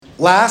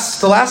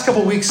The last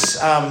couple of weeks,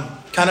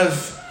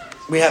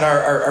 we had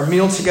our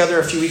meal together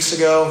a few weeks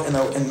ago, and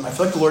I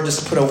feel like the Lord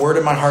just put a word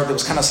in my heart that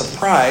was kind of a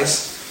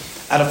surprise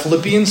out of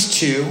Philippians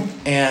 2,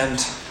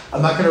 and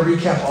I'm not going to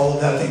recap all of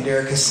that. I think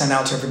Derek has sent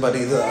out to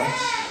everybody the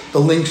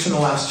links from the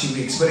last 2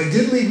 weeks, but it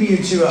did lead me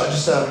into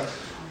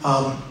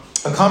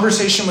a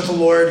conversation with the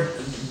Lord,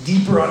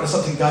 deeper onto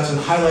something God's been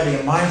highlighting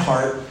in my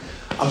heart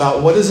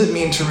about what does it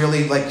mean to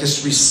really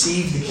just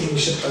receive the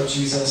kingship of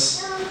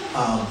Jesus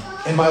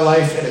in my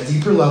life at a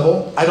deeper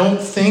level. I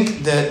don't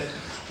think that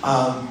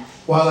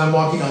while I'm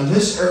walking on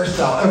this earth,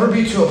 I'll ever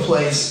be to a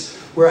place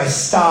where I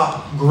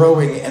stop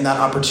growing in that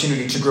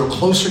opportunity to grow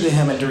closer to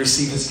Him and to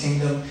receive His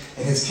kingdom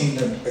and His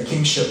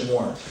kingship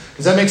more.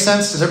 Does that make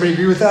sense? Does everybody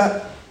agree with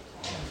that?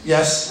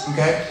 Yes?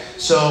 Okay.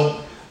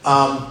 So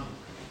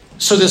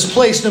this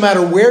place, no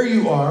matter where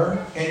you are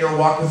in your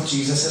walk with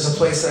Jesus, is a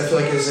place that I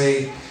feel like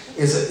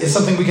is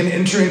something we can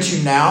enter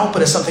into now,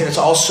 but it's something that's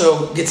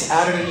also gets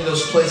added into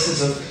those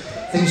places of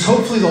things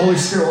hopefully the Holy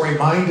Spirit will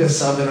remind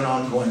us of in an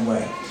ongoing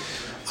way.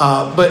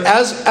 But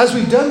as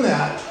we've done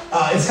that,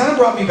 it's kind of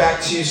brought me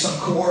back to some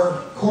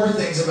core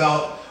things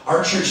about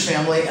our church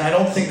family, and I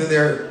don't think that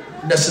they're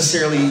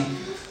necessarily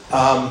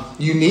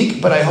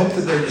unique, but I hope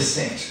that they're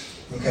distinct.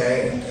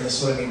 Okay, and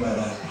that's what I mean by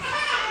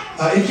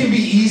that. It can be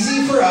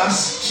easy for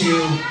us to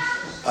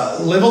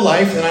live a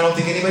life, and I don't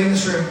think anybody in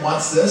this room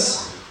wants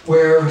this,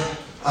 where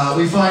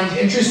we find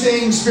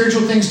interesting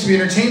spiritual things to be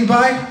entertained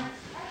by,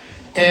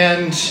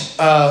 and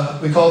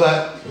we call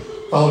that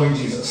following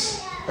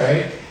Jesus,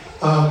 right?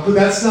 But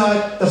that's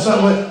not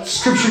what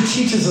Scripture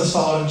teaches us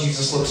following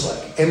Jesus looks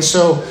like. And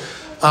so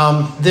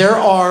there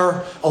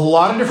are a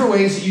lot of different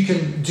ways that you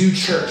can do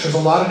church. There's a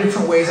lot of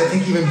different ways, I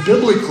think even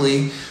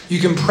biblically, you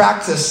can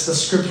practice the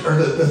script or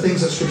the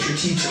things that Scripture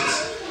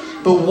teaches.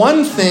 But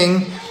one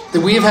thing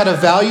that we have had a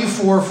value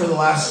for the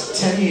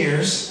last 10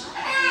 years,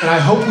 and I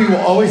hope we will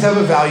always have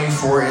a value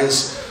for,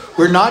 is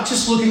we're not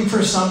just looking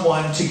for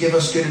someone to give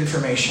us good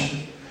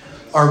information.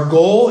 Our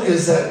goal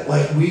is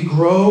that we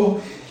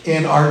grow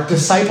in our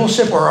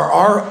discipleship or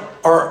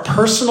our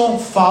personal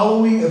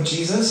following of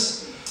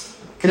Jesus.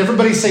 Can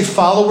everybody say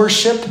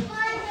followership?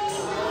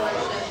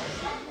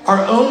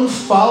 Our own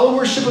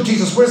followership of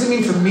Jesus. What does it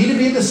mean for me to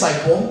be a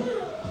disciple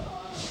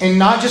and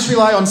not just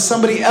rely on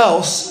somebody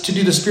else to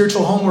do the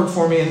spiritual homework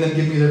for me and then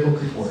give me their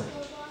book report?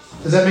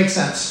 Does that make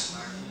sense?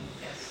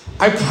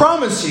 I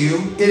promise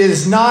you, it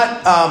is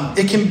not.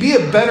 It can be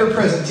a better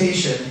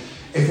presentation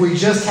if we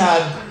just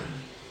had.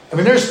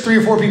 There's 3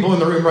 or 4 people in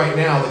the room right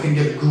now that can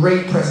give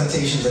great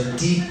presentations and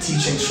deep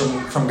teachings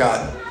from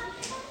God.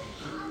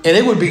 And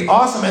it would be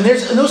awesome. And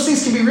those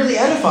things can be really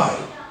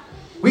edifying.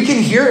 We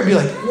can hear it and be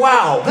like,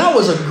 wow, that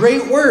was a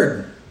great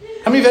word.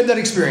 How many of you have had that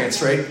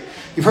experience, right?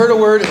 You've heard a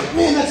word and,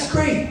 man, that's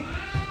great.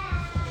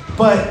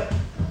 But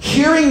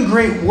hearing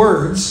great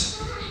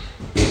words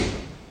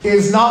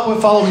is not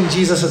what following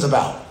Jesus is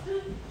about.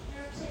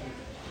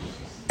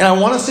 And I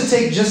want us to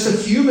take just a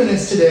few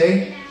minutes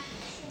today.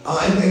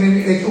 And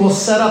it will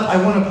set up,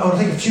 I want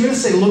to take a few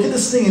minutes to say, look at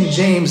this thing in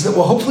James that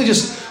will hopefully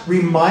just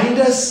remind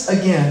us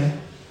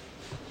again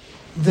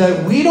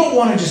that we don't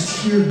want to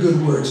just hear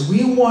good words.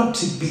 We want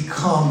to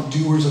become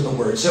doers of the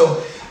word.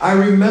 So I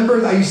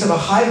remember I used to have a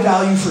high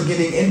value for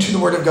getting into the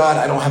Word of God.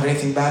 I don't have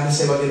anything bad to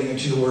say about getting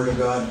into the Word of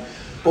God.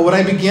 But when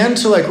I began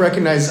to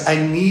recognize I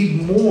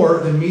need more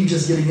than me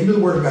just getting into the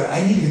Word of God,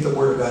 I need to get the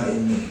Word of God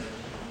in me.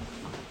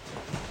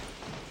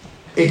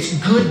 It's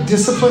good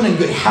discipline and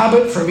good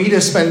habit for me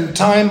to spend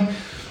time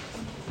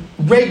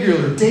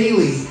regular,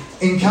 daily,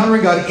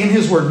 encountering God in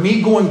His Word,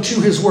 me going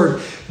to His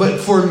Word. But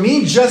for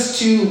me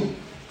just to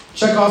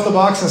check off the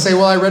box and say,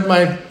 well, I read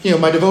my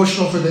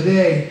devotional for the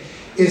day,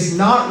 is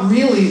not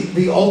really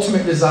the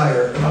ultimate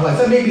desire in my life.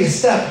 That may be a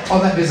step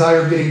on that desire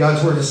of getting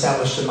God's Word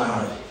established in my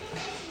heart.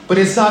 But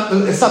it's not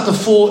the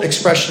full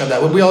expression of that.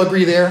 Would we all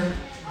agree there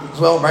as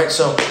well, right?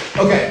 So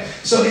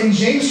in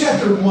James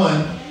chapter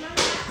 1,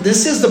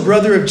 this is the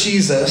brother of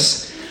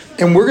Jesus,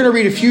 and we're going to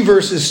read a few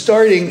verses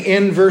starting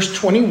in verse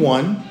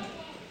 21.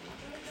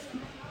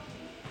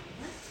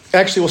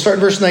 Actually, we'll start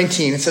in verse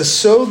 19. It says,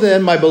 "So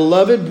then, my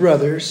beloved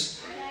brothers,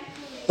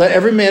 let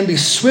every man be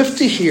swift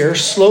to hear,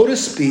 slow to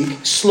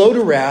speak, slow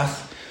to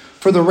wrath,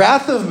 for the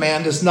wrath of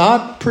man does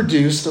not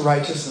produce the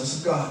righteousness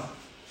of God."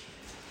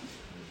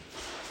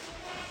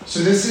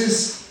 So this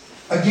is,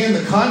 again,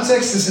 the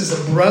context. This is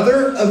the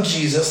brother of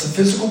Jesus, the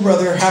physical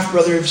brother,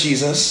 half-brother of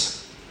Jesus.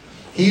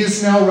 He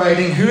is now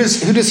writing. Who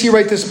does he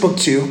write this book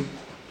to?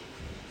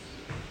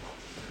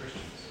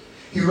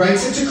 He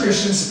writes it to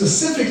Christians.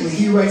 Specifically,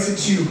 he writes it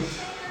to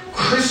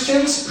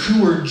Christians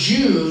who were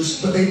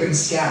Jews, but they've been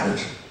scattered.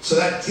 So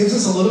that gives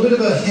us a little bit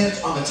of a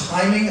hint on the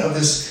timing of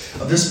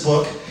this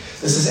book.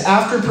 This is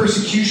after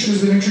persecution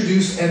has been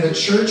introduced and the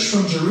church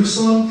from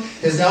Jerusalem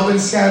has now been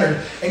scattered.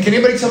 And can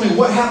anybody tell me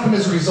what happened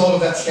as a result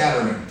of that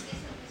scattering?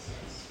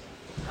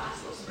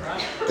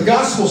 The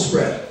gospel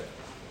spread.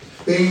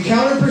 They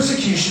encountered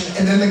persecution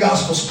and then the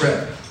gospel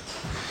spread.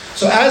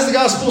 So as the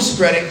gospel is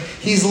spreading,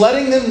 he's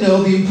letting them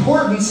know the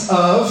importance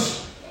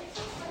of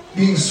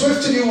being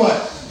swift to do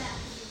what?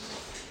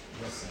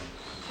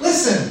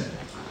 Listen.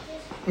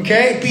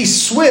 Okay? Be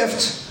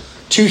swift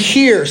to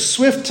hear,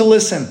 swift to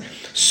listen,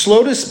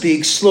 slow to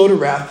speak, slow to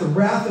wrath. The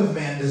wrath of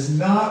man does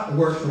not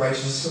work the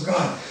righteousness of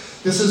God.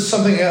 This is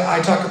something that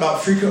I talk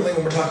about frequently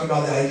when we're talking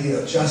about the idea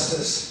of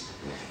justice.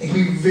 It can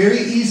be very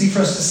easy for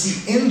us to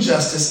see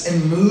injustice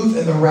and move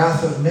in the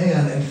wrath of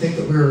man and think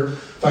that we're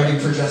fighting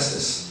for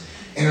justice.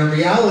 And in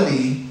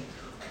reality,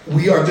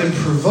 we are then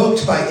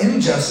provoked by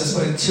injustice,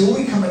 but until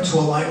we come into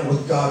alignment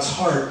with God's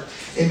heart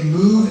and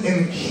move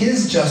in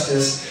His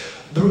justice,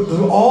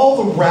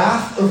 all the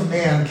wrath of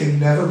man can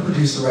never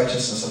produce the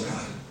righteousness of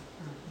God.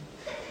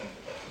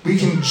 We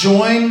can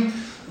join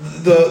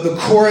the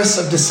chorus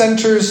of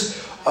dissenters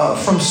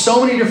from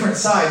so many different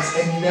sides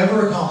and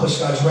never accomplish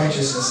God's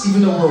righteousness,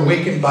 even though we're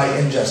awakened by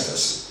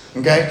injustice.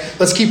 Okay?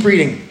 Let's keep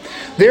reading.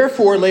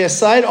 Therefore, lay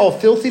aside all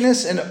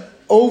filthiness and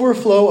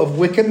overflow of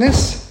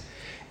wickedness,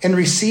 and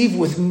receive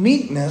with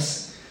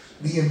meekness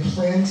the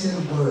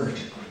implanted word,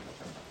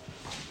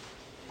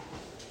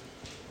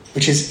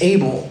 which is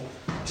able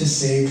to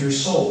save your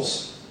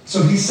souls.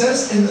 So he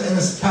says in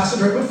this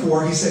passage right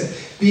before, he said,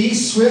 be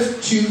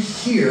swift to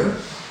hear.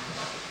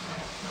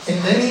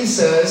 And then he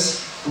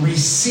says,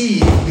 receive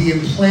the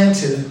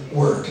implanted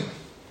word.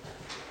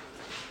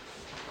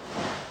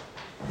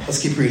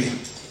 Let's keep reading.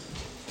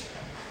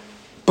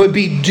 But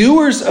be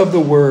doers of the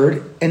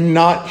word and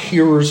not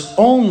hearers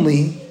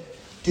only,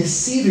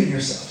 deceiving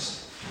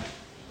yourselves.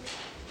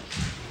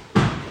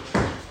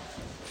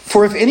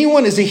 For if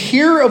anyone is a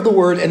hearer of the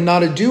word and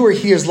not a doer,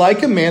 he is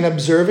like a man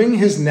observing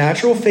his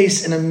natural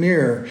face in a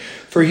mirror.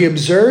 For he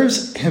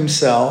observes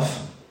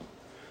himself,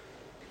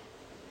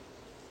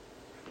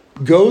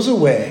 goes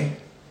away,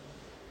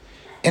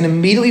 and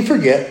immediately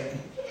forget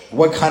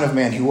what kind of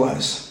man he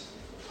was.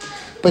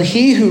 But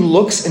he who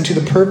looks into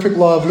the perfect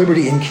law of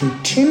liberty and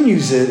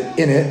continues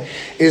in it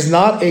is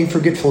not a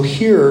forgetful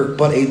hearer,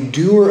 but a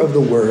doer of the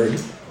word.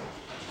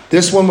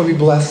 This one will be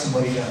blessed in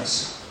what he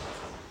does.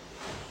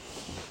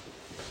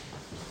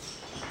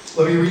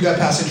 Let me read that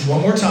passage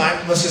one more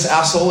time. Let's just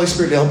ask the Holy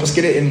Spirit to help us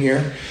get it in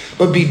here.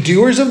 But be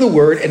doers of the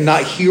word and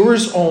not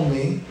hearers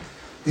only,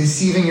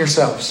 deceiving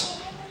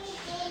yourselves.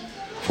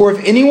 For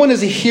if anyone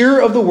is a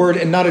hearer of the word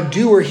and not a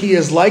doer, he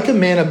is like a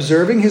man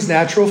observing his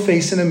natural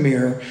face in a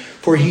mirror.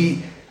 For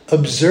he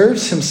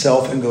observes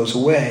himself and goes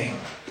away,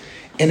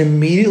 and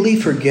immediately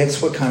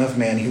forgets what kind of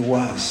man he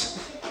was.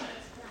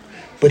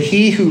 But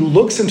he who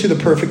looks into the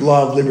perfect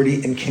law of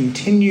liberty and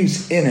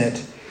continues in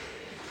it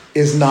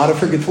is not a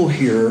forgetful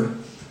hearer,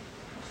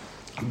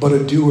 but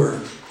a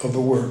doer of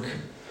the work.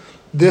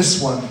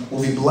 This one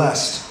will be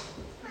blessed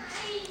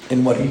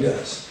in what he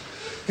does.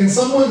 Can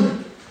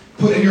someone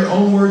put in your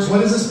own words,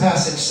 what does this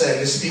passage say?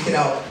 Just speak it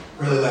out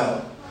really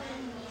loud.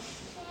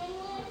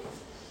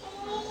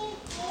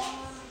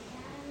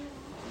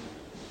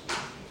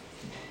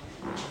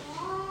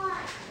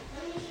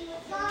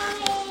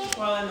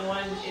 Well, in the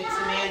one, it's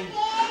a man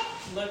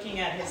looking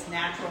at his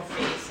natural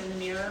face in the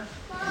mirror.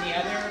 In the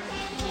other,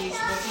 he's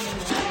looking in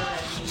the mirror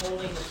and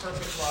beholding the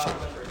perfect law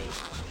of liberty.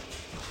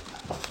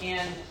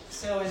 And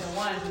so in the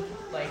one,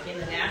 like in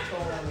the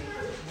natural, when we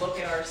look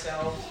at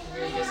ourselves,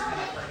 we just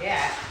kind of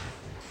forget.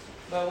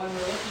 But when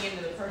we're looking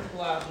into the perfect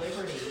law of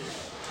liberty,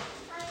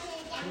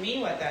 to me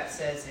what that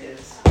says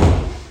is,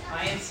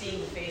 I am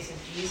seeing the face of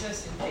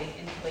Jesus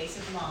in place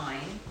of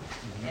mine,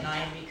 and I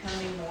am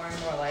becoming more and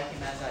more like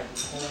him as I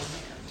behold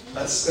him.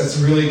 That's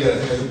really good. I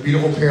think there's a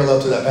beautiful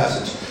parallel to that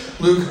passage.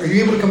 Luke, are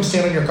you able to come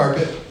stand on your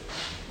carpet?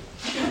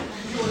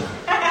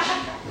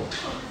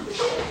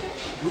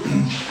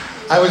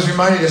 I was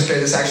reminded yesterday,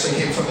 this actually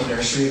came from the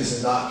nursery. This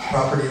is not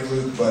property of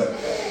Luke, but...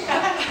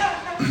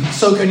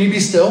 So can you be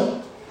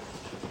still?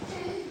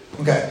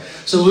 Okay.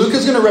 So Luke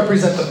is going to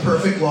represent the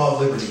perfect law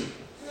of liberty.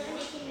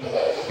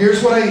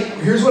 Here's what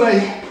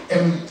I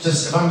am,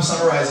 just if I'm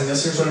summarizing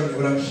this, here's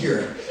what I'm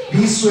hearing.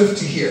 Be swift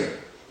to hear.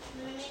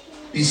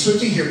 Be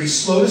swift to hear. Be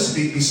slow to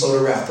speak. Be slow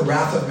to wrath. The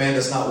wrath of man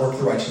does not work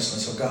the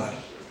righteousness of God.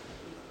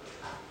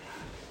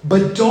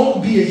 But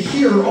don't be a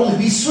hearer only.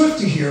 Be swift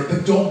to hear,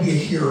 but don't be a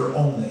hearer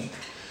only.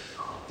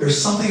 There's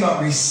something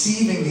about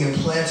receiving the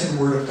implanted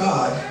word of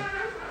God.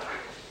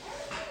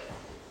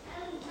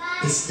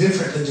 It's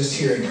different than just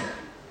hearing it.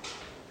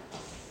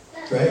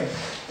 Right?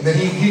 And then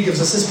he gives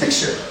us this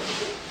picture.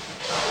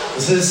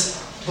 This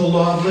is the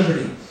law of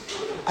liberty.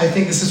 I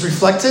think this is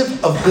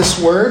reflective of this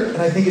word,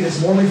 and I think it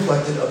is more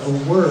reflective of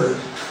the word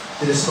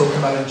that is spoken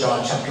about in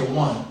John chapter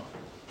 1.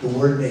 The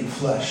word made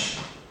flesh,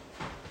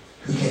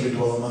 who came to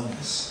dwell among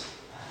us.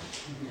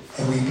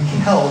 And we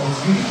beheld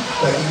his beauty.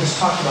 Like we just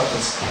talked about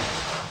this.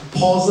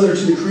 Paul's letter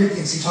to the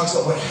Corinthians, he talks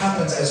about what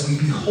happens as we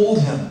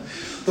behold him.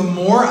 The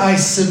more I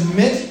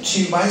submit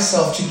to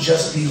myself to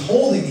just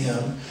beholding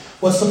him,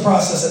 what's the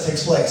process that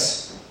takes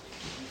place?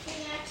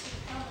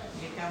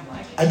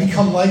 I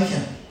become like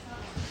him.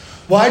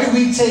 Why do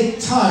we take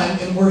time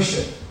in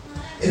worship?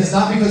 It is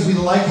not because we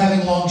like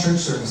having long church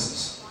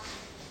services.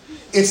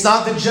 It's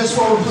not that just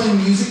while we're playing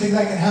music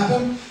that can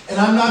happen, and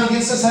I'm not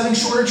against us having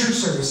shorter church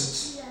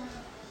services.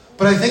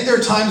 But I think there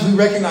are times we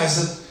recognize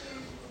that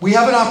we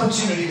have an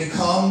opportunity to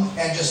come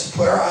and just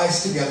put our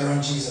eyes together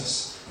on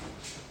Jesus.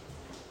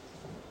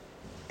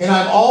 And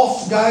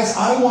guys,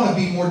 I want to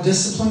be more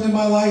disciplined in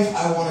my life.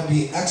 I want to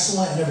be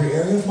excellent in every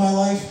area of my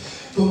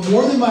life. But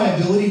more than my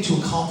ability to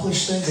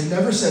accomplish things, it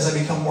never says I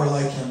become more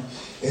like him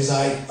as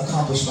I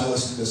accomplish my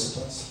list of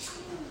disciplines.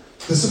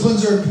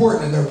 Disciplines are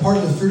important, and they're part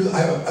of the fruit of,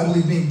 I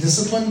believe being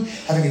disciplined,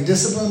 having a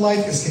disciplined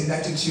life is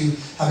connected to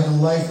having a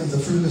life with the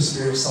fruit of the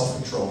Spirit of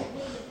self-control.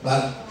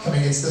 Not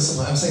coming against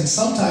discipline. I'm saying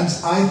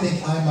sometimes I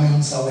think I'm my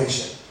own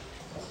salvation.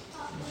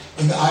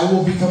 And that I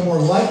will become more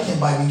like him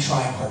by me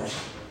trying harder.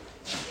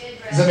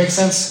 Does that make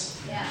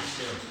sense? Yeah.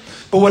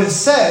 But what it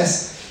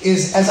says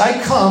is, as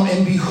I come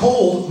and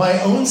behold my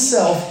own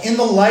self in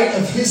the light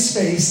of his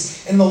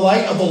face, in the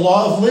light of the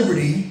law of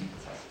liberty,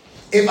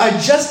 if I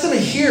just am a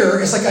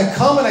hearer, it's like I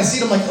come and I see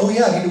it, I'm like, oh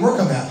yeah, I need to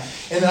work on that.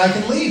 And then I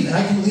can leave. And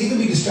I can leave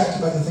and be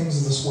distracted by the things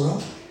of this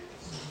world.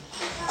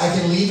 I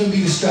can leave and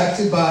be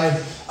distracted by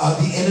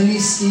the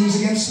enemy's schemes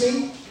against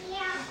me.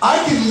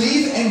 I can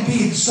leave and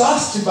be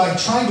exhausted by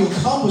trying to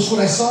accomplish what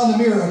I saw in the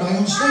mirror on my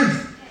own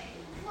strength.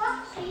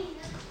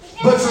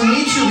 But for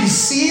me to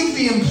receive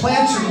the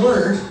implanted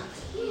word,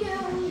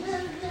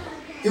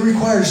 it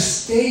requires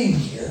staying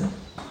here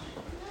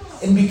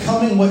and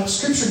becoming what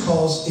Scripture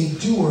calls a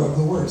doer of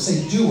the word.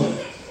 Say doer.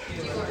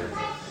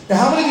 Now,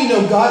 how many of you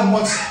know God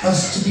wants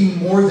us to be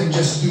more than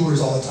just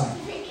doers all the time?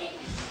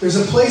 There's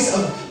a place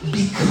of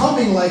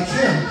becoming like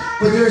him,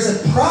 but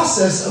there's a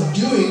process of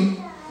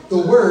doing the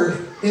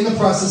word in the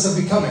process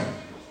of becoming.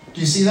 Do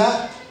you see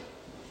that?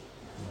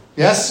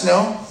 Yes?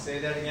 No? Say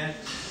that again.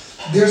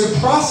 There's a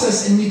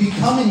process in me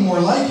becoming more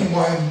like him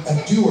where I'm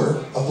a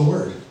doer of the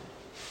word.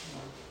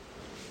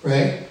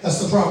 Right? That's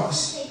the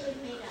promise.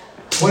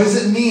 What does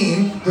it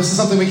mean? This is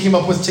something we came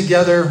up with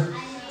together.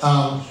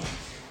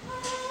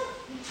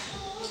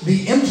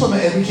 We came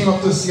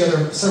up with this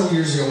together several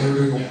years ago. We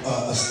were doing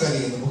a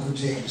study in the book of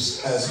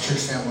James as a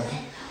church family.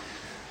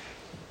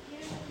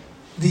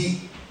 The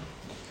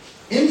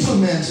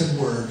implemented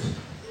word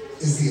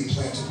is the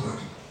implanted word.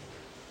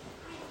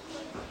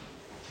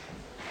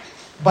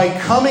 By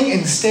coming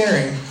and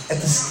staring at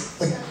this,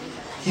 like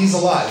he's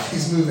alive,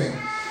 he's moving.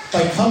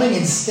 By coming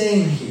and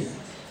staying here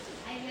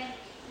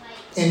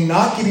and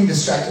not getting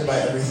distracted by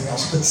everything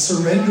else, but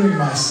surrendering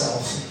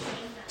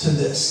myself to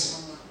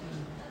this.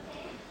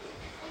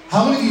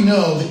 How many of you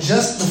know that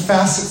just the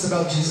facets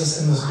about Jesus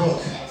in this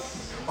book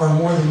are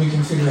more than we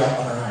can figure out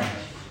on our own?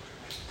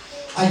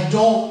 I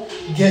don't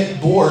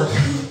get bored.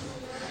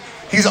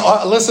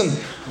 Listen,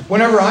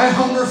 whenever I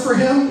hunger for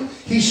him,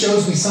 he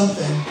shows me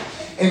something.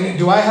 And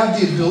do I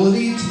have the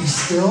ability to be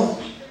still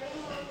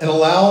and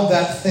allow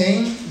that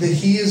thing that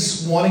he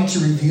is wanting to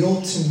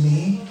reveal to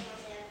me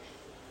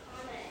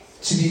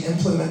to be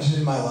implemented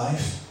in my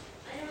life?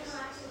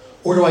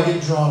 Or do I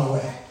get drawn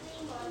away?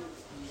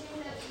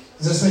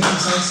 Is this making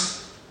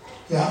sense?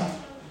 Yeah?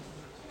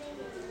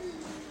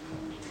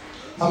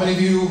 How many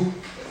of you...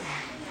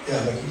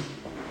 Yeah, Becky.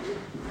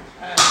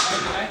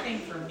 I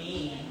think for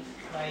me,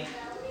 like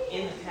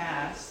in the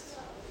past,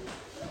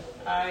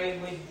 I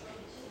would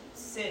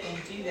sit and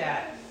do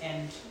that,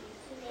 and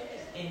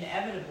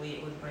inevitably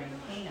it would bring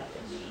pain up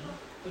in me,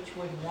 which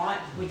would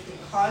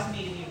cause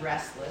me to be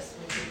restless,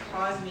 which would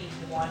cause me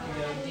to want to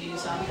go do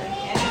something,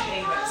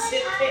 anything but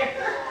sit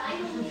there.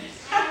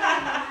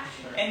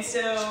 And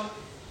so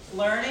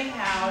learning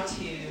how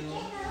to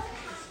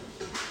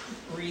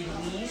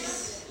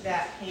release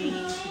that pain,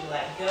 to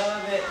let go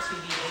of it, to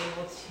be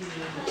able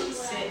to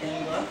sit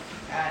and look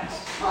at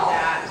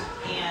that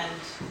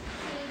and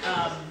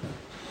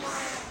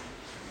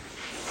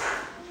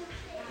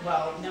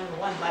well, number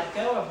one, let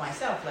go of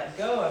myself, let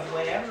go of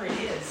whatever it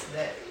is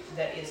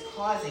that is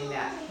causing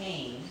that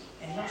pain,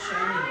 and he'll show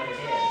me what it is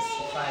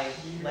if I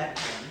let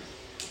him.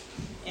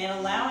 And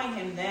allowing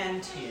him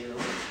then to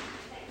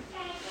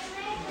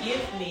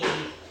give me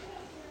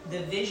the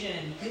vision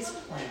and his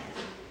plan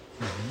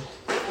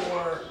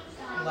for,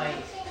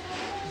 like,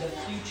 the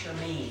future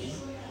me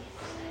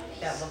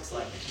that looks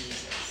like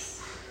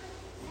Jesus.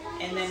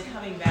 And then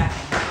coming back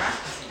and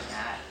practicing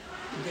that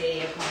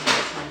day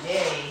upon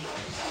day,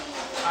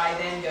 I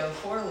then go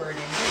forward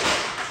and do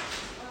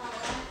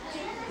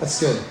it. That's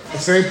good.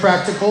 It's very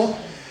practical.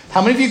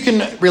 How many of you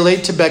can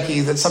relate to Becky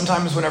that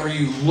sometimes whenever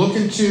you look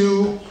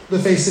into the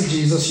face of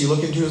Jesus, you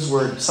look into his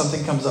word,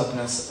 something comes up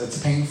and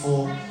it's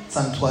painful, it's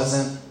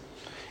unpleasant,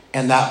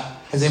 and that,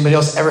 has anybody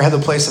else ever had the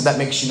place that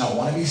makes you not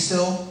want to be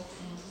still?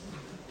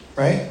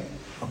 Right?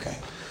 Okay.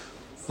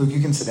 Luke, you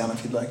can sit down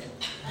if you'd like.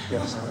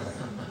 Yes.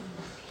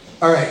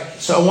 All right.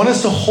 So I want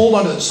us to hold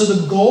on to it. So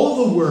the goal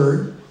of the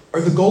word, or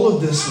the goal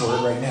of this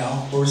word right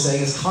now, what we're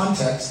saying is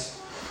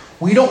context.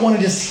 We don't want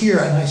to just hear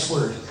a nice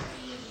word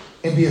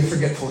and be a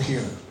forgetful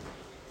hearer.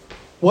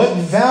 What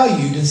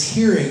value does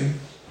hearing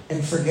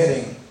and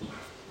forgetting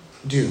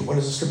do? What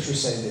does the scripture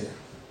say there?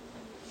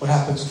 What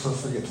happens if we're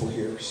forgetful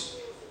hearers?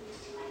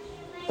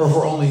 Or if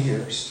we're only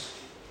hearers?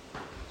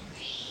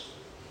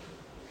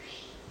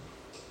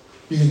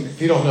 If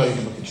you don't know, you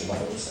can look at your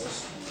Bible. It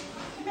says.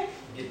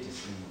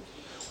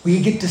 We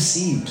get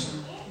deceived.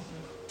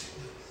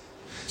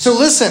 So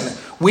listen,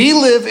 we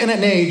live in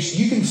an age,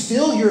 you can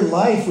fill your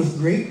life with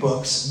great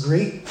books,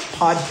 great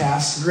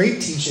podcasts, great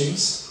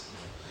teachings.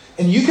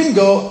 And you can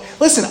go,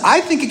 listen,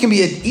 I think it can be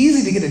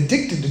easy to get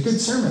addicted to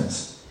good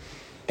sermons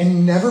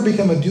and never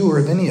become a doer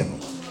of any of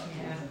them.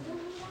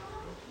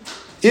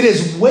 It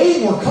is way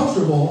more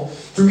comfortable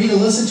for me to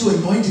listen to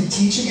anointed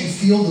teaching and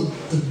feel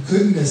the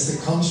goodness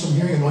that comes from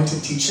hearing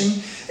anointed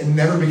teaching and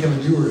never become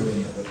a doer of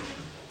any of it.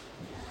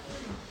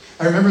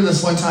 I remember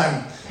this one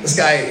time, this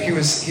guy,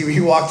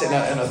 he walked in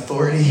an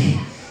authority,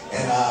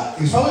 and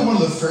he was probably one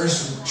of the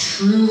first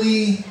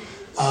truly,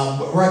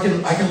 where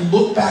I can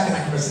look back and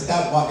I can say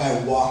that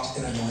guy walked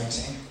in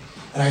anointing.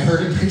 And I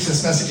heard him preach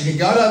this message, and he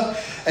got up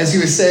as he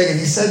was saying, and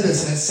he said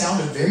this, and it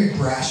sounded very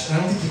brash, and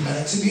I don't think he meant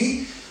it to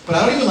be. But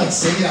I don't even like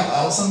saying it out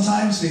loud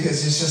sometimes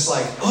because it's just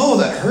like, oh,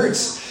 that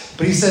hurts.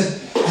 But he said,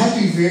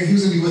 he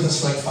was going to be with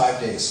us for like 5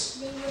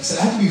 days. He said,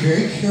 I have to be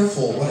very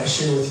careful what I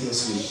share with you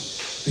this week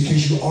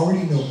because you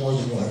already know more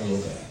than you'll ever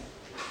obey.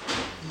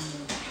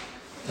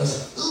 I was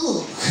like,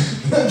 ooh.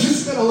 I'm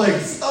just kind of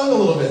like stung a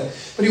little bit.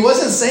 But he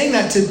wasn't saying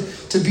that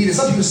to beat us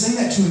up. He was saying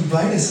that to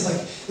invite us.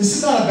 Like, this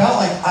is not about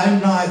like,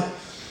 I'm not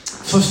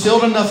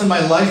fulfilled enough in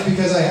my life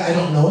because I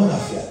don't know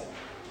enough yet.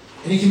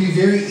 And it can be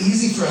very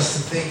easy for us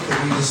to think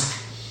that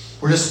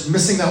we're just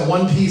missing that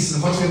one piece,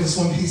 and once we have this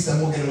one piece, then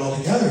we'll get it all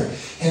together.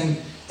 And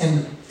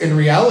in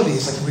reality,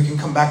 it's like we can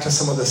come back to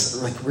some of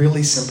this like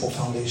really simple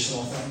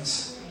foundational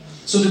things.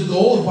 So the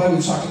goal of why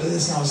we've talked about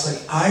this now is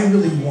like, I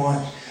really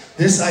want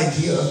this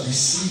idea of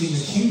receiving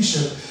the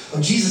kingship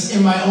of Jesus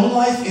in my own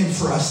life and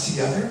for us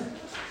together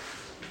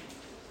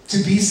to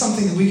be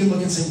something that we can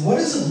look and say, what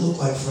does it look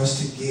like for us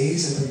to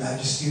gaze at the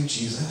majesty of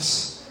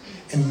Jesus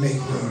and make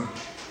room?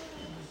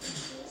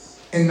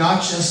 And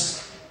not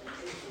just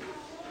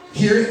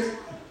hear it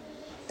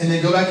and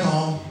then go back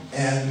home,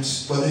 and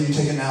whether you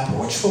take a nap or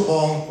watch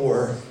football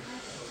or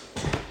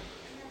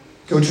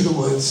go to the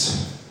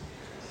woods,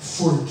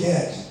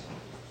 forget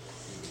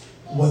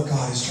what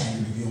God is trying to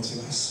reveal to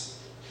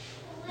us.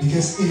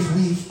 Because if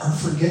we are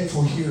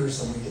forgetful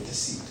hearers, then we get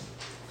deceived.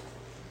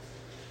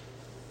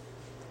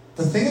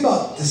 The thing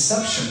about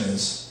deception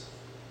is,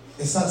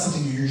 it's not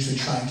something you're usually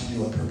trying to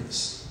do on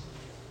purpose.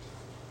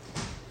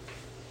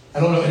 I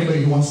don't know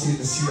anybody who wants to get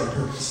deceived on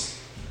purpose.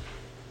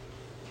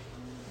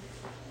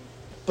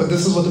 But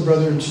this is what the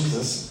brother of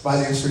Jesus, by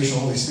the inspiration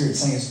of the Holy Spirit,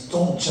 is saying is,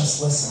 don't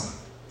just listen.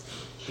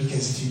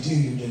 Because if you do,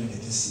 you're going to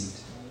get deceived.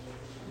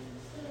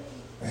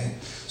 Right?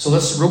 So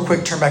let's real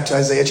quick turn back to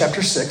Isaiah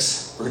chapter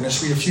 6. We're going to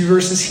just read a few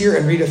verses here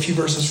and read a few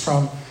verses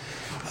from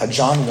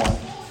John 1.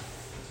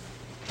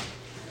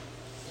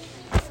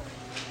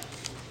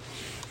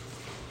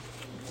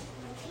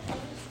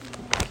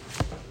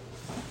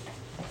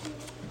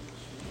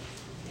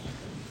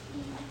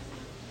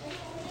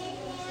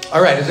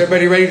 All right, is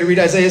everybody ready to read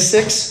Isaiah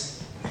 6?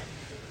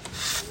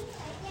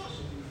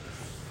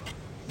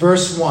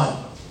 Verse 1.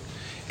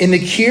 In the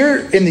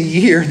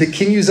year that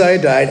King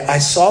Uzziah died, I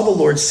saw the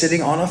Lord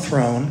sitting on a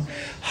throne,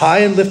 high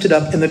and lifted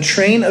up, and the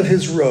train of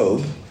his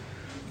robe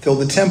filled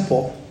the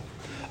temple.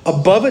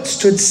 Above it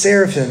stood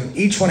seraphim.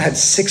 Each one had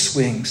 6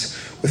 wings.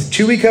 With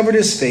 2 he covered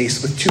his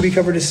face, with 2 he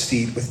covered his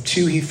feet, with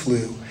 2 he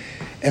flew.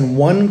 And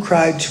one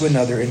cried to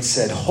another and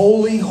said,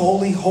 Holy,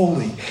 holy,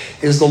 holy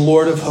is the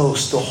Lord of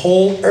hosts. The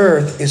whole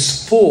earth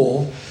is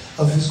full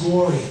of his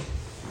glory.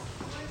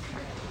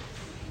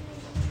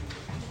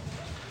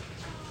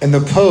 And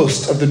the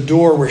posts of the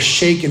door were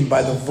shaken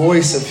by the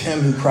voice of him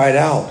who cried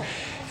out,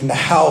 and the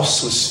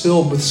house was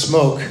filled with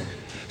smoke.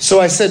 So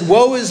I said,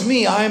 Woe is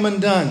me, I am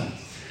undone,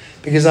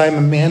 because I am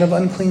a man of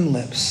unclean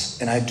lips,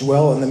 and I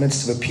dwell in the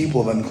midst of a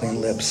people of unclean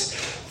lips.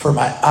 For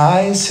my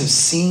eyes have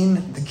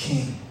seen the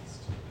King,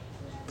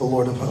 the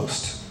Lord of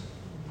hosts.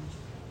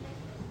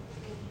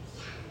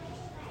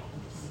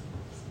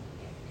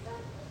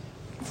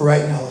 For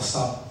right now, we'll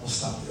stop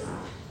there.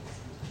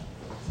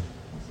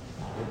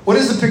 What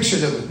is the picture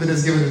that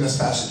is given in this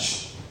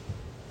passage?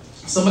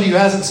 Somebody who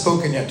hasn't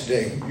spoken yet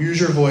today, use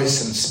your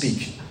voice and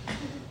speak.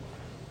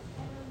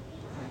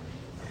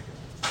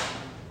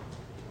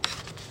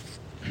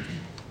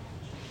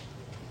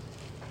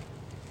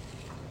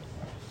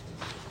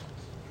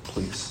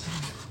 Please.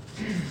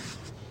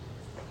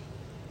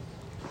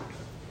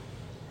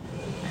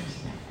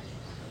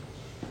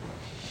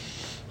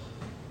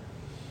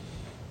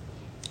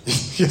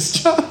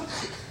 Yes, John?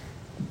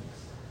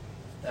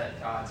 That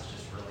God's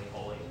just really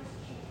holy.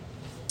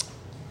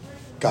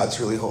 God's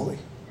really holy.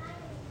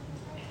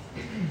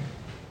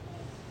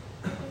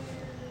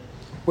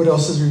 What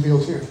else is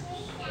revealed here?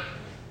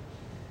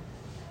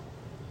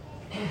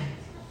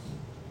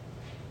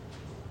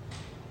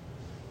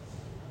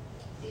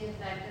 The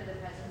effect of the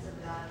presence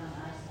of God on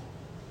us.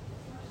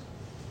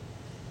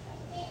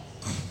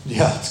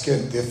 Yeah, it's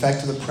good. The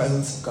effect of the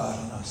presence of God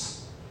on us.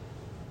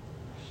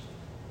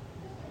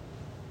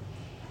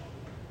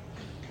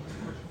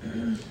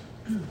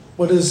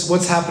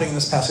 What's happening in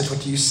this passage?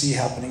 What do you see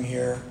happening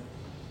here?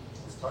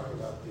 He's talking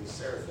about the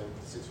seraphim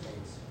with 6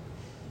 wings.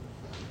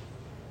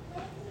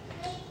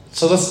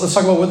 So let's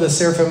talk about what the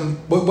seraphim.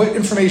 What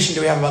information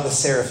do we have about the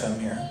seraphim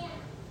here?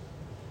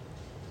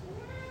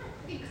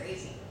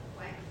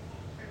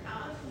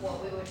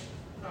 what we would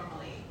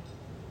normally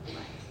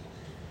like.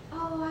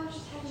 Oh, I was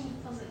just having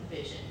a pleasant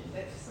vision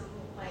with some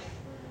like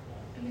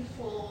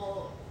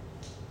beautiful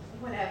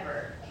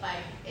whatever.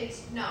 Like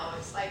it's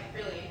like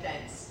really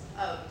intense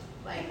of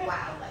like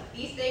wow, like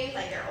these things,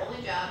 like their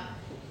only job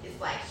is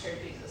like serve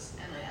Jesus,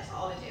 and like that's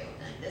all they do.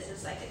 And like, this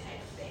is like the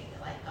type of thing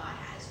that like God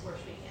has,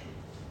 worshiping Him,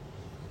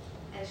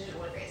 and it's just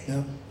really crazy.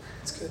 Yeah,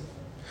 that's good.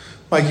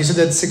 Mike, you said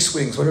that 6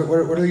 wings. What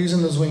are they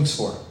using those wings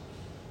for?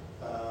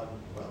 Well,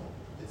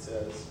 it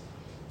says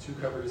 2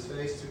 covered his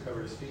face, 2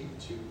 covered his feet,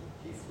 2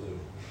 he flew.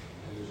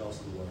 And there's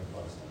also the Lord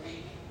upon his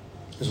throne.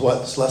 There's what?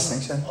 There's less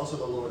things then? Also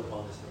the Lord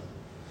upon his throne.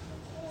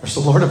 There's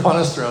the Lord upon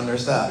his throne.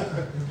 There's that.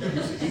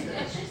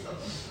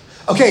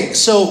 Okay,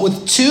 so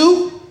with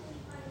 2,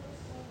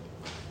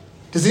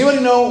 does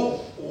anybody know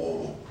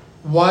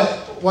why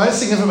is it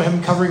significant about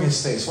him covering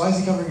his face? Why is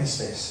he covering his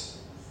face?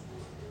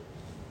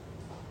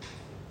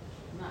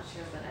 I'm not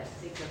sure, but I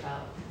think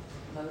about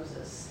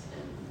Moses,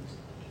 and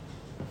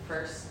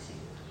first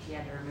he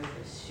had to remove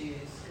his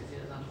shoes because he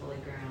was on holy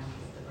ground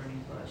with the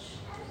burning bush,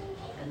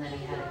 and then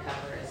he had to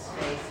cover his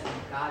face,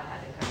 and God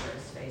had to cover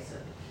his face so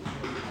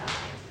he wouldn't die.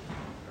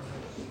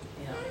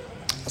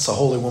 That's a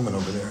holy woman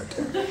over there. Right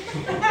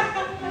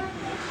there.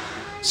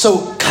 So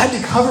God had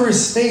to cover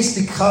his face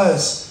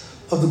because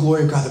of the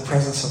glory of God, the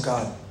presence of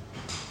God.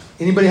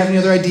 Anybody have any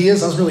other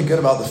ideas? I was really good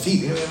about the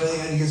feet. Anybody have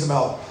any ideas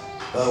about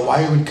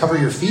why you would cover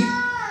your feet?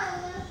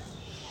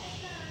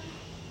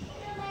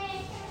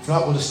 If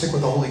not, we'll just stick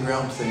with the holy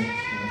ground thing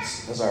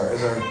as our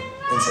insight.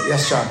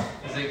 Yes, John.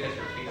 Is it because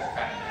your feet are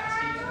kind of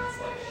nasty, and it's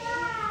like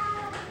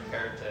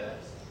compared to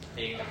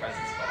being in the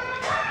presence of the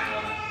holy God, you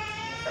want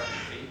to cover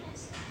your feet?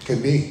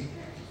 Could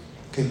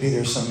be.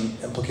 There's some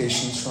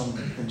implications from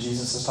when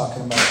Jesus is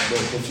talking about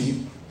the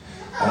feet.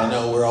 I don't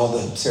know where all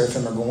the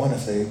seraphim are going,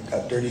 if they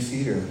got dirty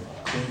feet or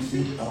clean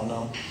feet. I don't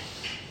know.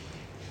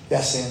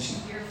 Yes, Angie.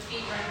 Your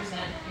feet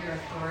represent your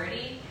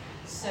authority.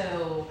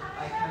 So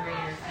by covering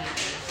your feet,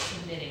 you're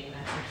submitting.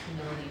 That's your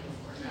humility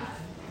before God.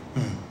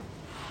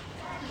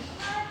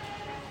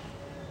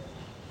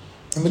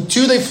 And with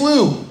 2, they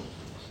flew.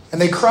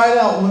 And they cried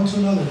out one to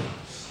another.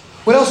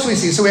 What else do we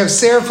see? So we have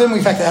seraphim.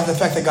 We have the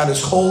fact that God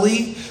is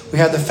holy. We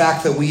have the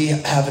fact that we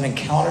have an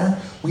encounter.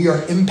 We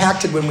are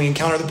impacted when we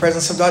encounter the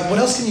presence of God. What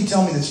else can you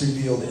tell me that's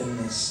revealed in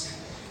this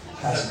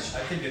passage?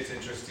 I think it's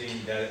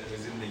interesting that it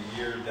was in the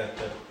year that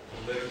the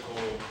political,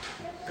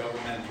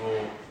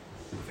 governmental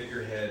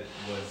figurehead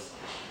was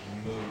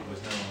no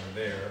longer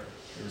there.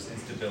 There was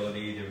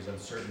instability, there was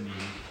uncertainty,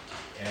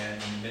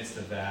 and in the midst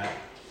of that,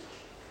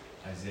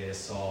 Isaiah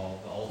saw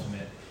the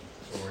ultimate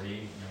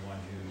authority, the one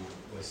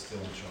who was still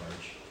in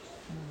charge.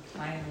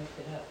 I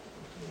lifted up.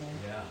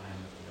 Yeah, I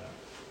lifted up.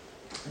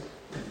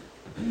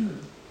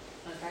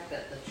 The fact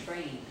that the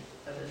train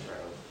of his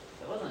robe,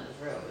 it wasn't his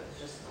robe, it was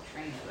just the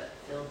train of it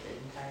filled the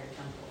entire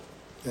temple.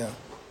 Yeah.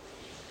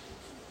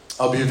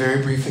 I'll be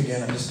very brief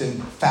again. I've just been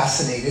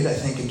fascinated, I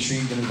think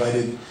intrigued and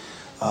invited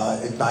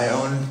in my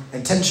own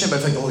intention, but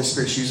I think the Holy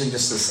Spirit's using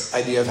just this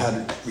idea I've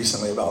had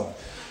recently about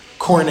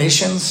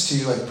coronations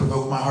to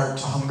provoke my heart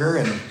to hunger.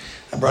 And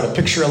I brought a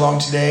picture along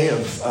today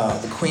of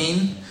the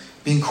Queen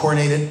being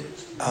coronated.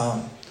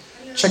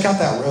 Check out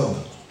that robe.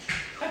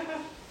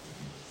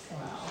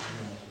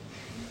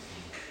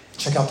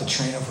 Check out the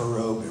train of her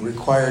robe. It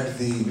required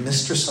the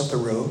mistress of the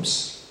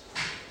robes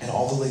and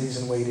all the ladies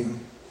in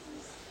waiting.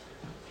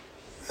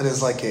 That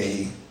is like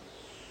a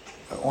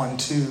 1,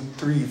 2,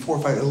 3, 4,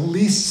 5, at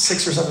least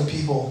 6 or 7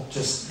 people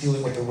just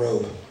dealing with the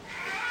robe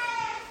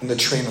and the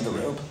train of the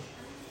robe.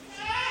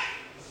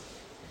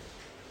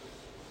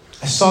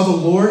 I saw the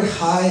Lord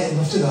high and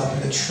lifted up,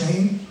 and the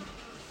train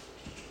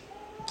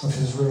of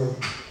his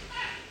robe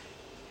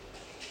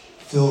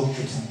filled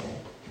the temple.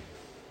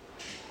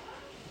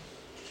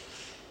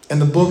 In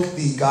the book,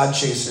 The God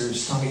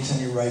Chasers, Tommy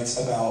Tenney writes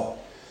about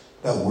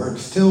that word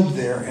filled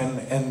there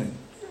and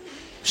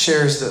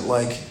shares that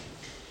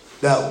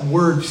that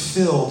word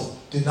filled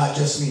did not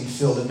just mean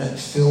filled, it meant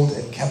filled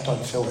and kept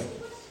on filling.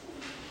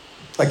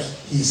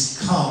 He's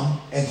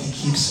come and he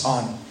keeps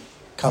on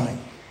coming.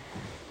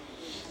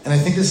 And I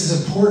think this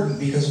is important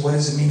because what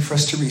does it mean for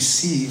us to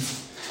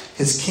receive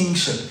his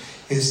kingship?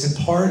 Is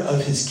the part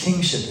of his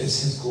kingship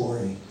is his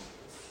glory.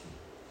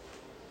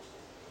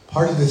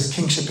 Part of this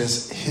kingship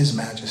is his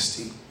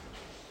majesty.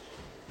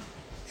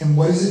 And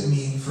what does it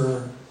mean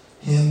for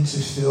him to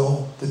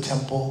fill the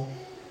temple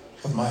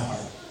of my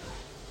heart?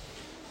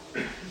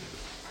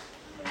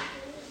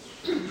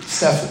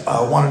 Steph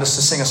wanted us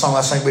to sing a song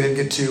last night we didn't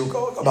get to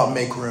about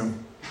make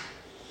room.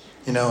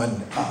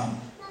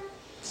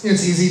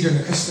 It's easy during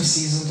the Christmas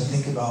season to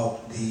think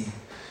about the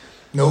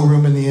no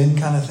room in the inn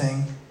kind of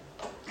thing.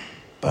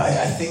 But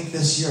I think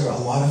this year a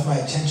lot of my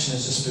attention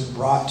has just been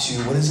brought to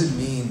what does it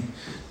mean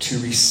to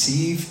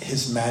receive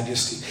his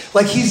majesty?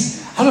 I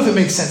don't know if it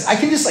makes sense. I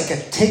can just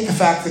take the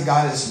fact that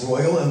God is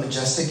royal and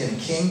majestic and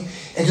king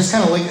and just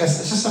kind of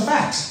it's just a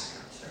fact,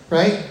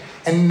 right?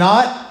 And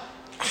not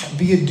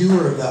be a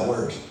doer of that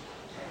word.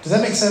 Does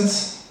that make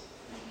sense?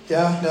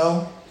 Yeah?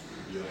 No?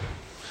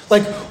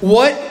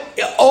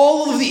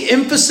 all of the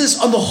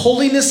emphasis on the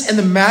holiness and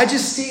the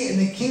majesty and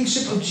the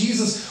kingship of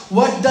Jesus,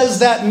 what does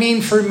that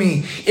mean for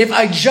me? If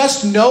I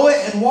just know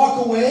it and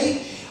walk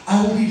away,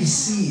 I will be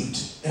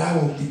deceived. And I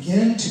will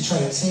begin to try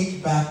to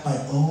take back my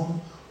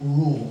own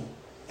rule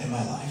in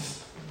my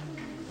life.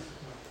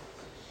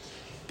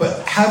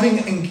 But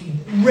having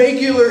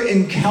regular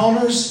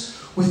encounters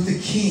with the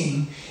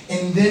King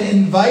and then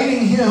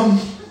inviting him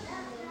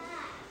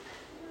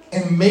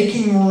and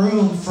making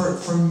room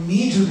for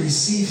me to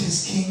receive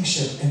his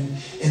kingship in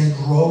a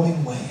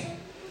growing way.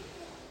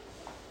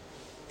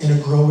 In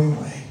a growing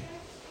way.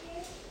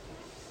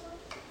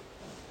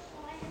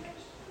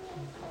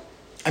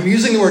 I'm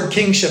using the word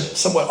kingship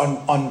somewhat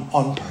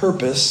on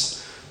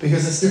purpose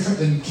because it's different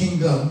than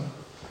kingdom.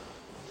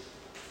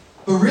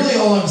 But really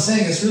all I'm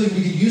saying is really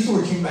we could use the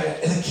word kingdom,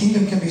 and a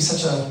kingdom can be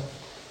such a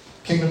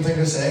kingdom thing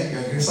to say.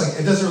 It's like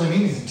it doesn't really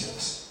mean anything to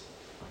us.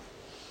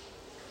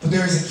 But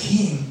there is a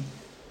king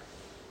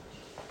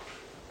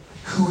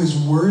who is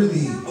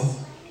worthy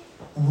of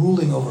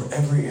ruling over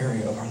every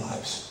area of our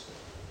lives.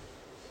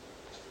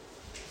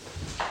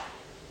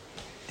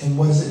 And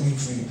what does it mean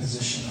for me to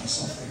position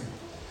myself there?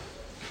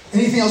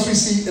 Anything else we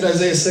see in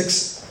Isaiah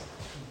 6?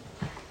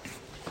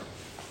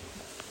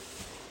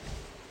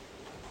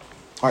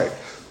 All right,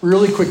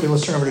 really quickly,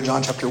 let's turn over to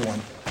John chapter 1.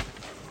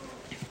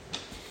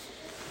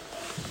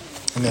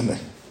 And then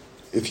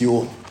if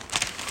you'll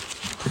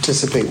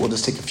participate, we'll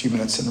just take a few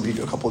minutes and read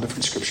a couple of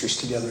different scriptures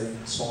together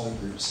in smaller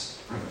groups.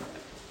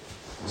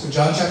 So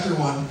John chapter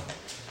 1.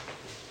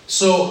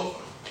 So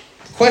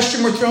the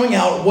question we're throwing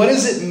out, what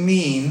does it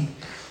mean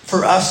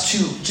for us to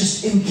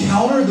just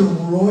encounter the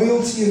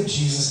royalty of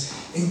Jesus,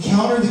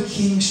 encounter the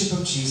kingship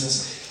of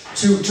Jesus,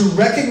 to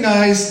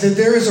recognize that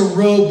there is a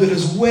robe that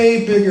is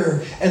way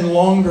bigger and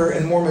longer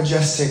and more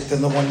majestic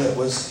than the one that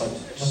was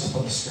just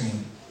above the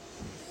screen.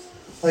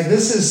 Like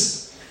this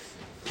is,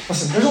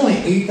 listen, there's only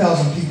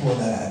 8,000 people in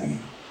that abbey.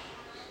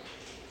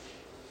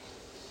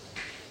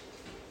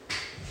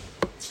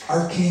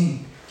 Our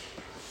King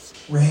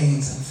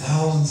reigns, and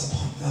thousands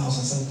upon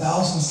thousands, and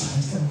thousands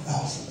times and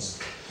thousands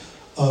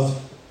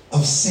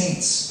of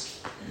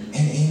saints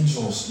and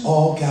angels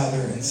all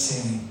gather and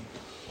sing,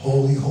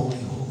 Holy, holy,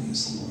 holy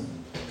is the Lord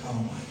God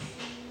Almighty,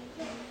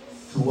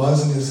 who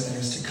was and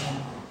is to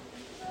come.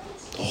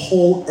 The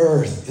whole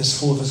earth is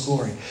full of his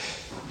glory.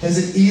 Is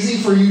it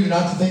easy for you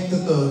not to think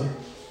that the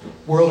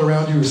world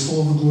around you is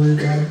full of the glory of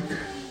God?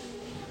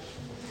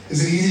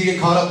 Is it easy to get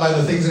caught up by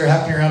the things that are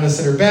happening around us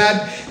that are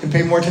bad and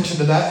pay more attention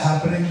to that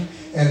happening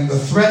and the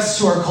threats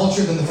to our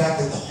culture than the fact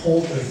that the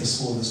whole earth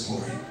is full of his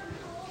glory?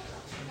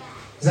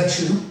 Is that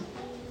true?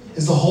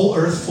 Is the whole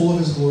earth full of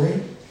his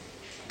glory?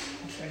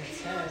 That's what it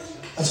says.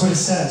 That's what it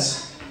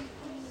says.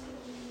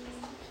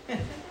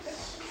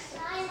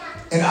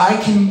 And I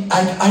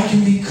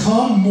can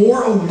become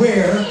more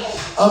aware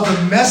of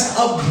the messed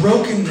up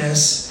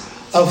brokenness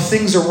of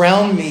things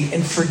around me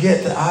and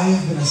forget that I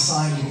have been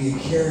assigned to be a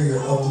carrier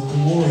of the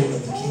glory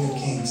of the King of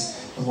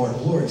Kings and Lord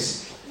of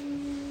Lords.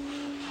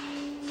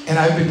 And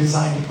I've been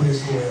designed to put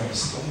his glory on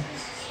display.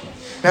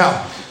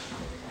 Now,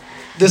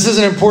 this is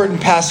an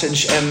important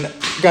passage, and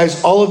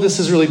guys, all of this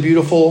is really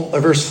beautiful.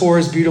 Verse 4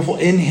 is beautiful.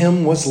 In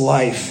him was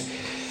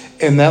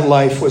life, and that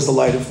life was the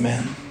light of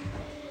men.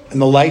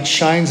 And the light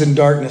shines in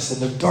darkness,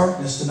 and the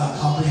darkness did not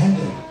comprehend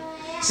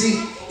it.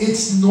 See,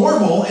 it's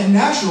normal and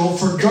natural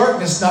for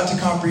darkness not to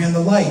comprehend the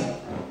light.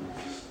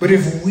 But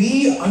if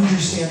we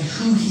understand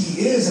who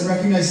he is and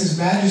recognize his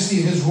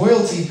majesty and his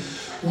royalty,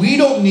 we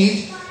don't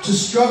need to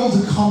struggle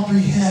to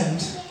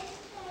comprehend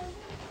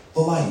the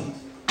light.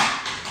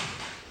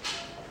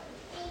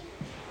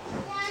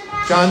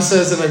 John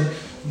says in a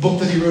book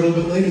that he wrote a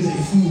little bit later that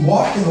if we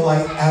walk in the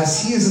light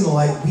as he is in the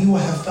light, we will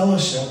have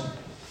fellowship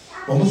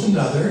one with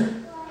another.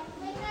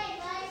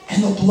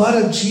 And the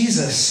blood of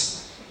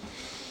Jesus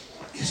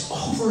is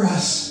over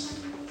us.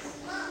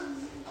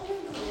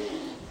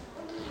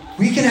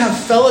 We can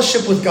have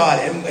fellowship with God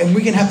and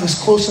we can have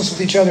this closeness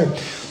with each other.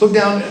 Look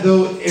down,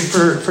 though,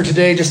 for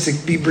today, just to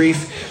be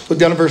brief, look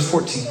down at verse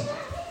 14.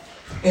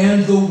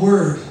 And the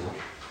Word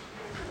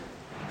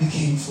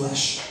became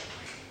flesh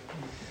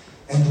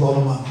and dwelt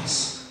among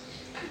us.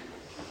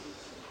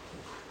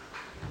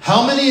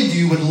 How many of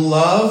you would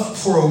love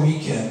for a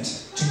weekend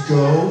to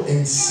go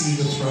and see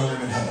the throne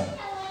room in heaven?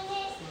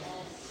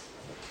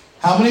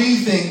 How many of you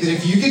think that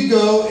if you could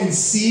go and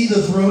see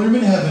the throne room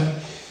in heaven,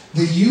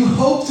 that you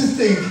hope to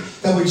think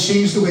that would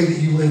change the way that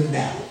you live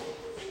now?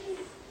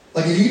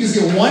 Like if you could just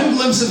get one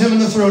glimpse of him in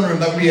the throne room,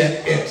 that would be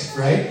it,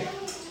 right?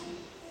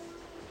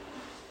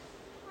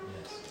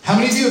 How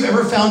many of you have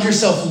ever found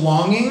yourself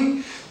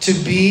longing to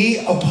be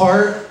a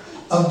part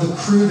of the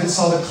crew that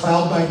saw the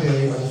cloud by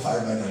day or the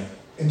fire by night?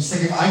 And just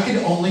think, if I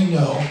could only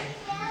know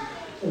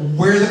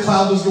where the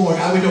cloud was going,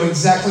 I would know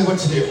exactly what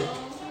to do.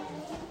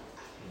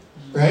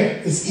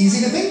 Right? It's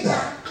easy to think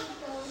that.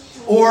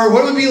 Or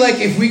what it would be like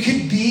if we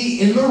could be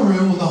in the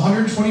room when the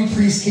 120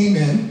 priests came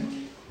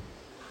in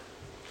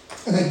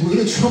and they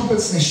blew the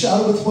trumpets and they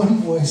shouted with one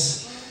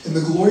voice and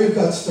the glory of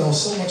God fell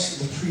so much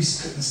that the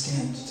priests couldn't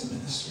stand to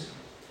minister.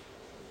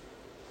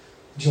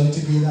 Would you like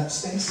to be in that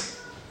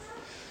space?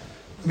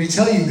 Let me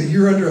tell you that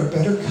you're under a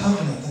better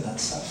covenant than that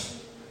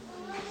stuff.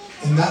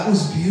 And that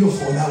was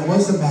beautiful. And that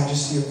was the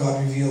majesty of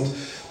God revealed.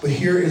 But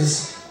here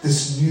is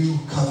this new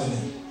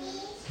covenant.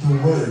 The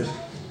Word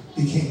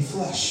became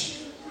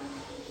flesh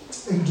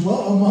and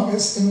dwelt among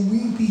us, and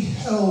we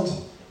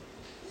beheld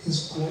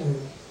his glory.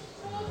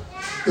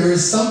 There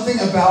is something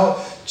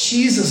about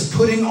Jesus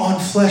putting on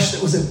flesh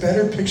that was a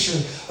better picture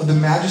of the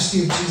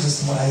majesty of Jesus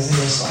than what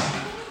Isaiah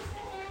saw.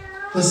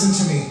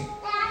 Listen to me.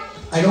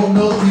 I don't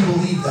know that we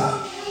believe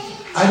that.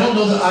 I don't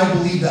know that I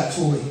believe that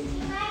fully.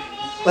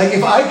 Like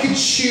if I could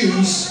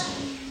choose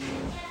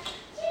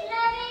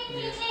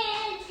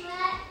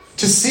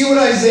to see what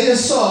Isaiah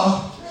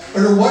saw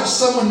or to watch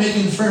someone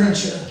making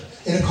furniture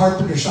in a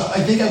carpenter shop, I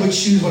think I would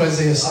choose what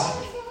Isaiah saw.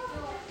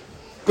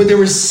 But there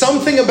was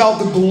something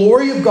about the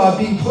glory of God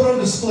being put on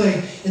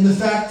display in the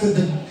fact that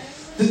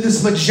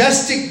this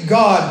majestic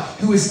God,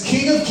 who is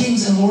King of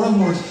kings and Lord of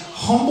lords,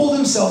 humbled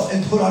himself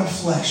and put on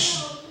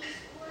flesh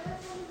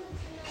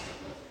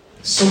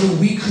so that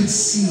we could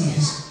see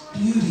his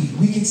beauty,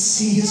 we could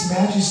see his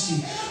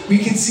majesty, we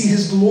could see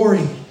his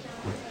glory.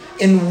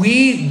 And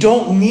we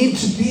don't need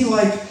to be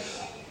like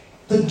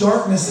the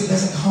darkness that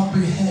doesn't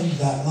comprehend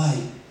that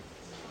light.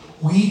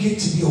 We get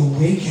to be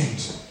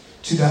awakened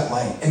to that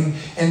light.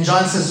 And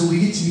John says that we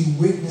get to be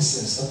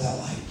witnesses of that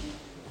light.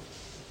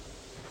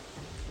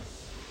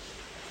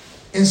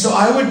 And so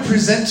I would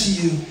present to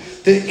you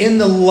that in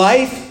the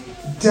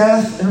life,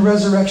 death, and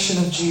resurrection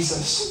of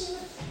Jesus,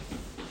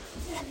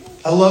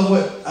 I love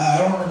what, I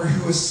don't remember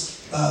who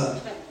was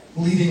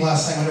leading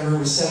last night, whenever it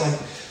was said, like,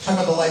 talking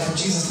about the life of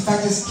Jesus. The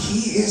fact is,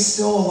 he is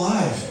still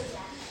alive.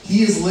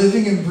 He is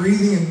living and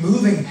breathing and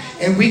moving.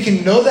 And we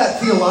can know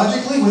that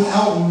theologically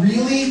without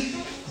really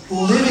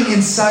living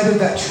inside of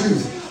that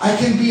truth. I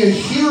can be a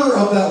hearer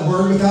of that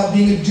word without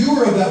being a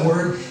doer of that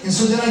word. And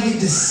so then I get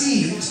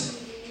deceived,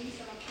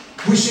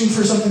 wishing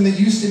for something that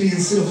used to be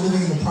instead of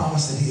living in the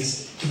promise that he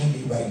has given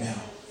me right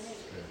now.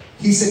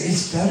 He said,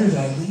 it's better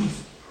that I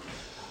leave.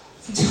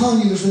 I'm telling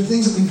you, there's been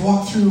things that we've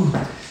walked through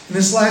in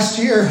this last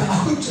year.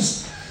 I could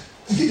just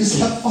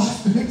have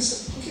 5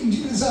 minutes and look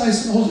into his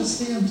eyes and hold his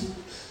hand and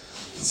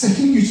say,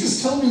 can you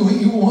just tell me what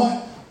you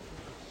want?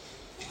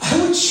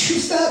 I would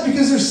choose that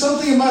because there's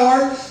something in my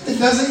heart that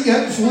doesn't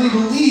yet fully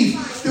believe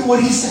that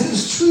what he said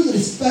is true, that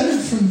it's better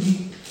for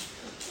me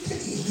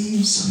that he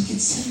leaves so he can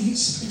send me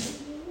his Spirit.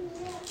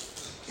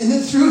 And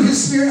then through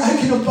his Spirit, I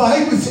can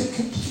abide with it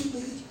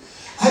completely.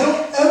 I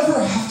don't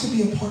ever have to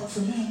be apart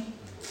from him.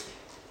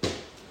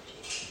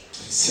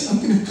 He said,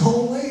 I'm going to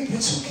go away, but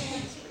it's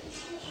okay.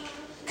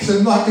 Because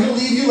I'm not going to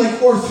leave you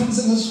like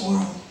orphans in this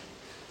world.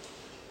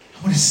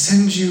 I'm going to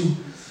send you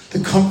the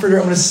Comforter.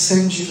 I'm going to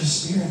send you the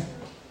Spirit.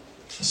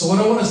 So what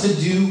I want us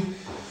to do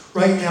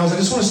right now is I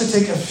just want us to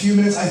take a few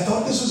minutes. I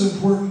thought this was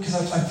important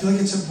because I feel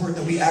like it's important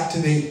that we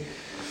activate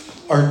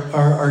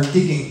our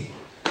digging.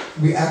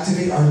 We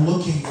activate our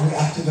looking, and we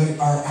activate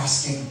our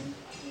asking.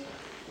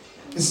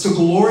 It's the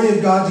glory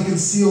of God to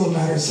conceal a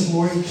matter. It's the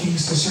glory of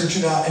kings to search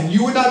it out. And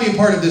you would not be a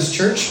part of this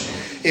church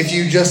if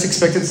you just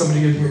expected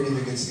somebody to hear and give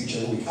a good speech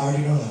every week. I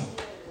already know that.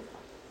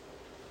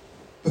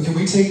 But can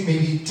we take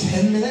maybe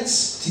 10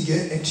 minutes to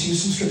get into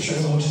some scripture,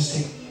 and then we'll just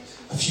take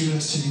a few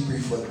minutes to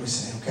debrief what we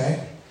say,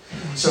 okay?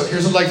 So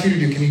here's what I'd like for you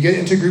to do. Can you get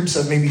into groups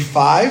of maybe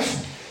 5?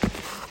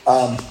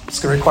 It's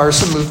going to require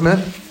some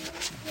movement.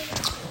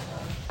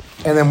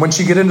 And then once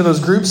you get into those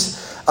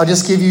groups, I'll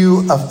just give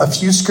you a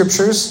few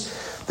scriptures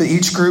that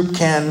each group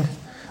can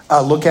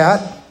look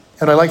at.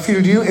 And what I'd like for you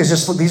to do is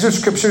just look. These are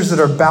scriptures that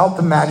are about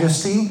the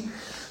majesty.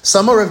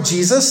 Some are of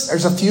Jesus.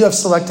 There's a few I've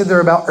selected. They're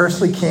about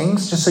earthly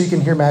kings, just so you can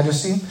hear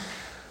majesty.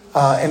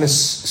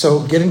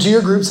 So get into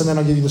your groups, and then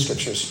I'll give you the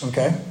scriptures,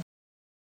 okay?